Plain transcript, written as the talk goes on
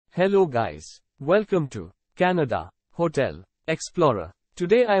Hello guys. Welcome to Canada Hotel Explorer.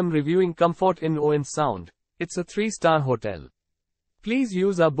 Today I am reviewing Comfort Inn Owen Sound. It's a 3-star hotel. Please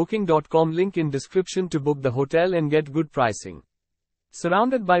use our booking.com link in description to book the hotel and get good pricing.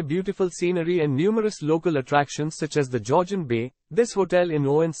 Surrounded by beautiful scenery and numerous local attractions such as the Georgian Bay, this hotel in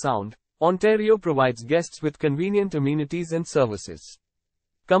Owen Sound, Ontario provides guests with convenient amenities and services.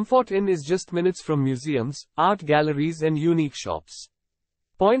 Comfort Inn is just minutes from museums, art galleries and unique shops.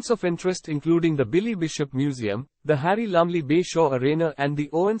 Points of interest including the Billy Bishop Museum, the Harry Lumley Bayshore Arena and the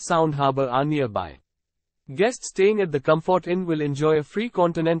Owen Sound Harbour are nearby. Guests staying at the Comfort Inn will enjoy a free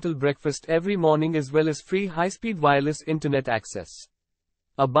continental breakfast every morning as well as free high-speed wireless internet access.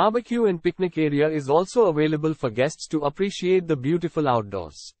 A barbecue and picnic area is also available for guests to appreciate the beautiful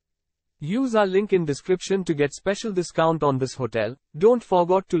outdoors. Use our link in description to get special discount on this hotel. Don't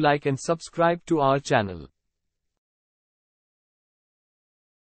forget to like and subscribe to our channel.